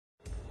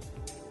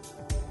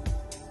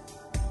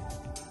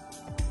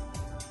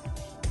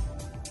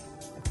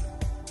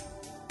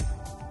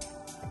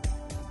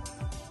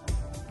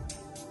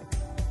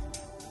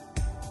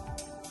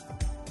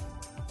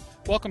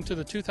Welcome to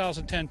the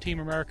 2010 Team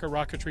America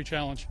Rocketry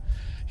Challenge.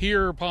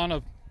 Here upon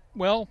a,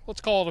 well, let's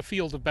call it a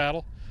field of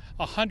battle,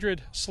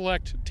 100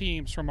 select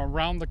teams from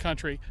around the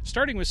country,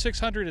 starting with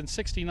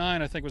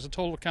 669, I think was the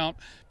total count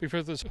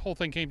before this whole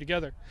thing came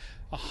together.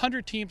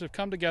 100 teams have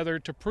come together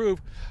to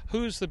prove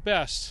who's the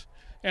best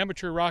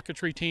amateur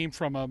rocketry team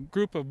from a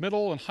group of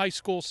middle and high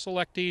school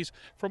selectees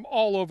from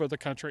all over the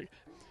country.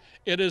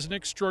 It is an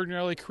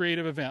extraordinarily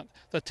creative event.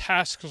 The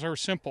tasks are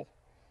simple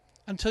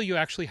until you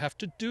actually have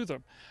to do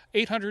them.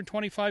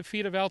 825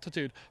 feet of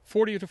altitude,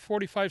 40 to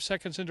 45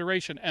 seconds in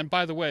duration, and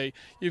by the way,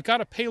 you've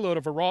got a payload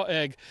of a raw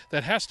egg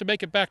that has to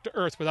make it back to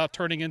Earth without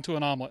turning into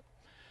an omelet.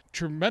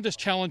 Tremendous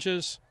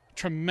challenges,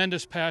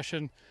 tremendous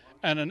passion,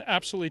 and an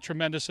absolutely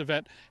tremendous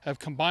event have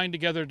combined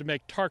together to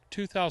make TARC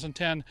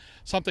 2010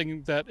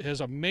 something that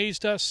has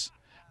amazed us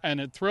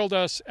and it thrilled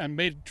us and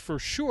made for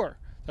sure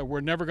that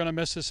we're never going to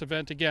miss this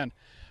event again.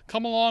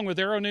 Come along with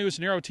Aero-News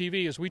and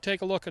Aero-TV as we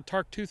take a look at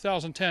TARC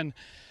 2010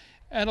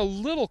 and a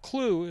little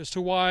clue as to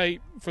why,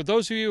 for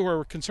those of you who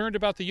are concerned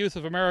about the youth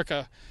of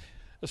America,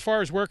 as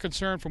far as we're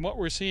concerned from what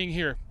we're seeing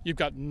here, you've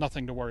got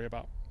nothing to worry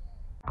about.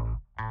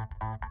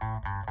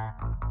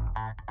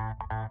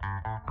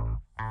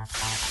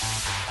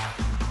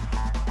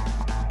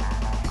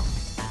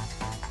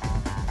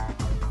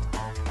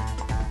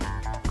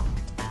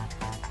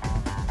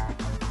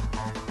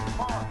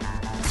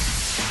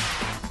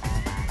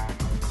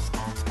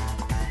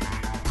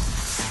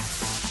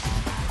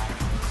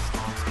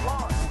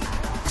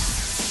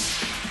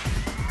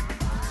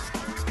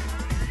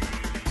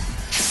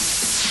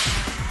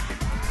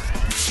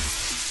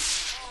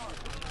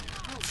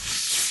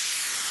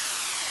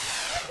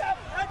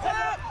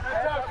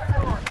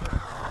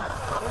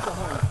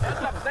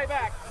 Stay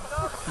back.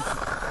 I'm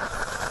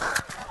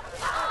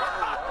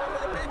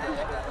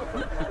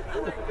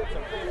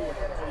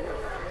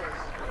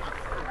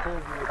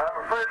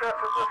afraid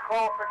that's a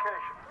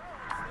disqualification.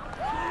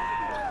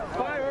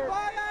 Fire!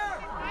 Fire!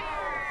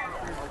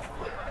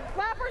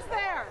 Flappers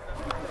there!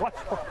 What?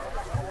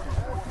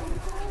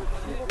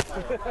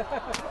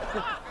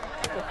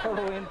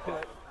 Go into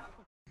it.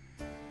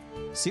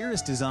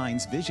 Cirrus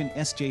Design's Vision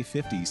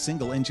SJ50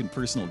 single-engine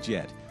personal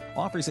jet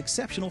offers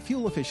exceptional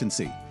fuel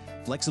efficiency,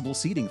 flexible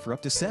seating for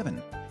up to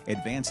 7,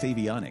 advanced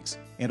avionics,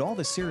 and all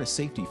the Cirrus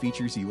safety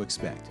features you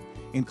expect,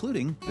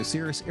 including the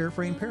Cirrus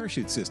airframe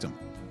parachute system.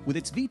 With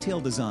its V-tail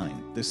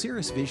design, the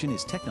Cirrus Vision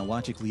is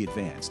technologically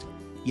advanced,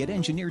 yet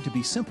engineered to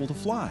be simple to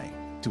fly,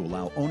 to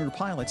allow owner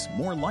pilots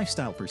more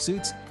lifestyle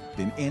pursuits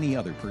than any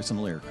other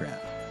personal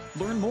aircraft.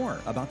 Learn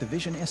more about the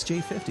Vision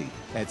SJ50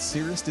 at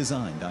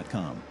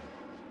cirrusdesign.com.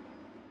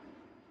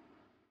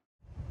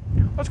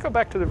 Let's go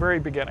back to the very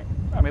beginning.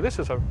 I mean, this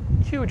is a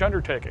huge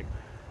undertaking.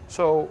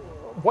 So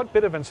what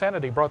bit of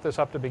insanity brought this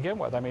up to begin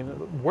with? I mean,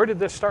 where did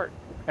this start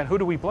and who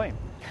do we blame?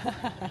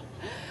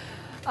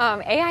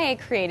 AIA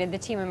created the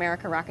Team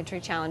America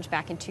Rocketry Challenge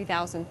back in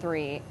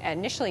 2003,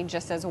 initially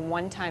just as a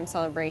one-time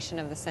celebration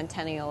of the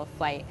centennial of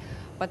flight.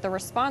 But the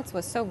response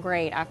was so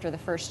great after the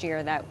first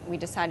year that we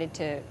decided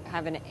to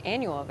have an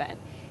annual event.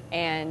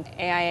 And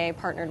AIA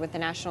partnered with the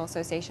National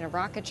Association of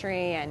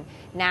Rocketry and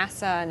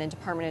NASA and the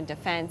Department of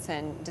Defense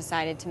and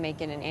decided to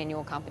make it an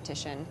annual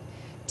competition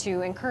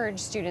to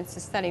encourage students to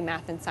study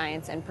math and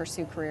science and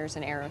pursue careers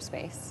in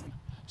aerospace.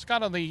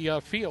 Scott, on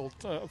the field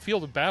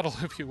of battle,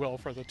 if you will,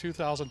 for the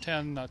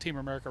 2010 Team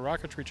America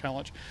Rocketry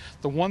Challenge,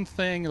 the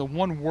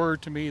one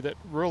word to me that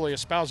really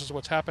espouses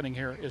what's happening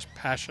here is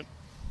passion.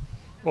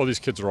 Well, these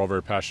kids are all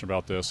very passionate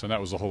about this, and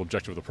that was the whole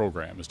objective of the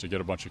program, is to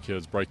get a bunch of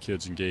kids, bright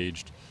kids,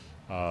 engaged.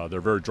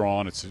 They're very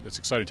drawn. It's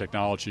exciting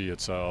technology.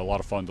 It's a lot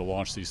of fun to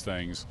launch these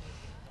things.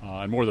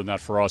 And more than that,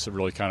 for us, it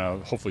really kind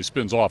of hopefully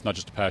spins off not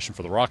just a passion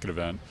for the rocket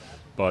event,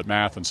 but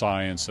math and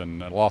science,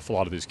 and an awful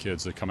lot of these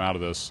kids that come out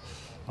of this,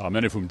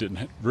 many of whom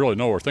didn't really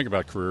know or think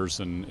about careers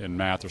in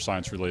math or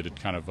science-related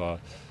kind of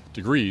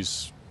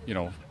degrees, you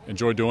know,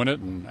 enjoy doing it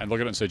and look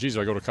at it and say, geez,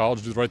 if I go to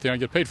college, do the right thing, I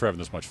get paid for having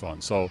this much fun.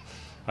 So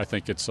I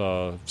think it's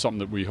something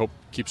that we hope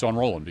keeps on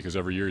rolling, because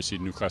every year you see a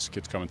new class of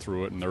kids coming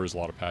through it, and there is a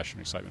lot of passion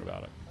and excitement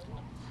about it.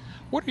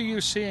 What are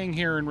you seeing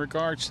here in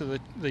regards to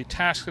the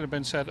tasks that have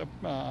been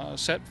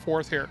set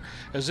forth here?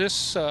 Is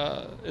this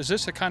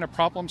the kind of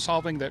problem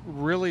solving that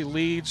really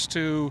leads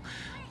to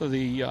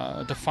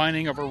the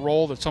defining of a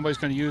role that somebody's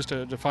going to use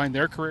to define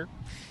their career?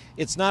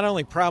 It's not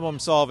only problem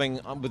solving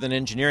with an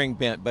engineering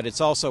bent, but it's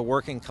also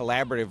working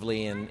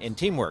collaboratively in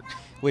teamwork,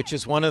 which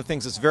is one of the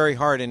things that's very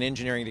hard in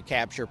engineering to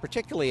capture,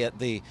 particularly at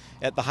the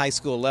high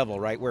school level,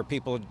 right, where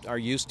people are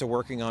used to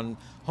working on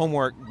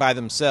homework by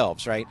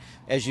themselves, right?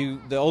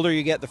 The older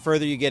you get, the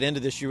further you get into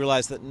this, you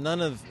realize that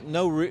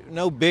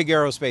no big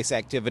aerospace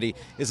activity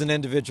is an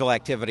individual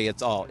activity.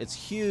 It's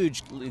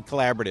hugely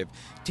collaborative.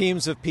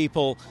 Teams of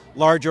people,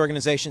 large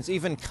organizations,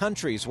 even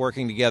countries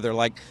working together,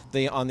 like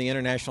on the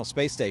International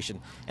Space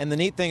Station. And the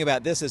neat thing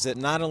about this is it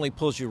not only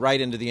pulls you right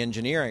into the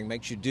engineering,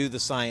 makes you do the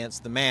science,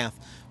 the math,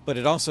 but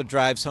it also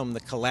drives home the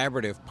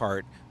collaborative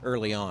part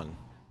early on.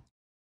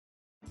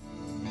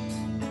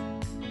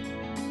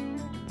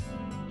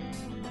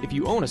 If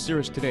you own a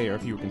Cirrus today, or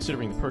if you are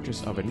considering the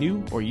purchase of a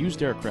new or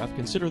used aircraft,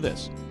 consider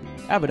this.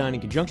 Avidyne,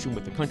 in conjunction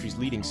with the country's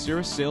leading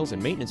Cirrus sales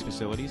and maintenance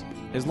facilities,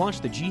 has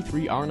launched the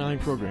G3R9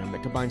 program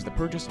that combines the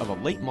purchase of a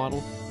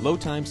late-model,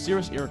 low-time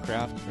Cirrus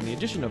aircraft and the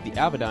addition of the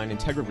Avidyne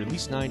Integra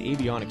Release 9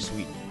 avionics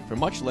suite for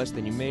much less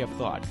than you may have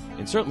thought,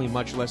 and certainly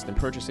much less than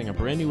purchasing a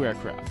brand new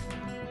aircraft.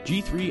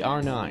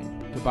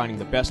 G3R9, combining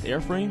the best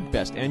airframe,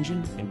 best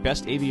engine, and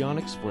best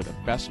avionics for the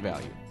best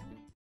value.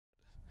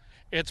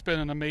 It's been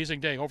an amazing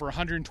day. Over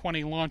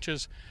 120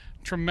 launches,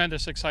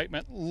 tremendous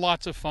excitement,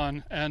 lots of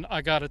fun, and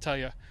I gotta tell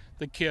you,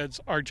 the kids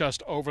are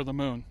just over the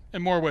moon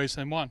in more ways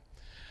than one.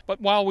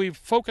 But while we've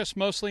focused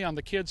mostly on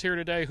the kids here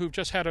today who've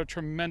just had a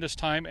tremendous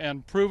time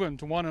and proven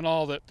to one and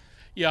all that,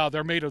 yeah,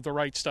 they're made of the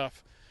right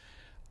stuff,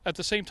 at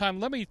the same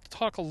time, let me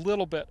talk a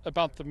little bit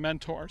about the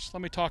mentors.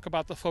 Let me talk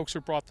about the folks who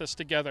brought this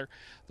together.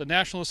 The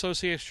National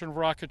Association of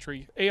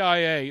Rocketry,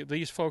 AIA,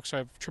 these folks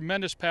have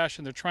tremendous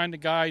passion. They're trying to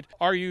guide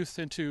our youth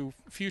into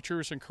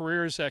futures and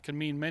careers that can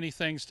mean many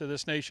things to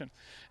this nation.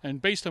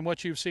 And based on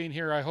what you've seen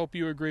here, I hope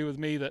you agree with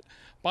me that,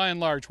 by and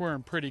large, we're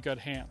in pretty good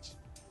hands.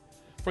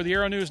 For the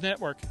Aero-News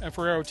Network and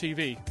for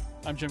Aero-TV,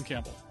 I'm Jim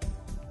Campbell.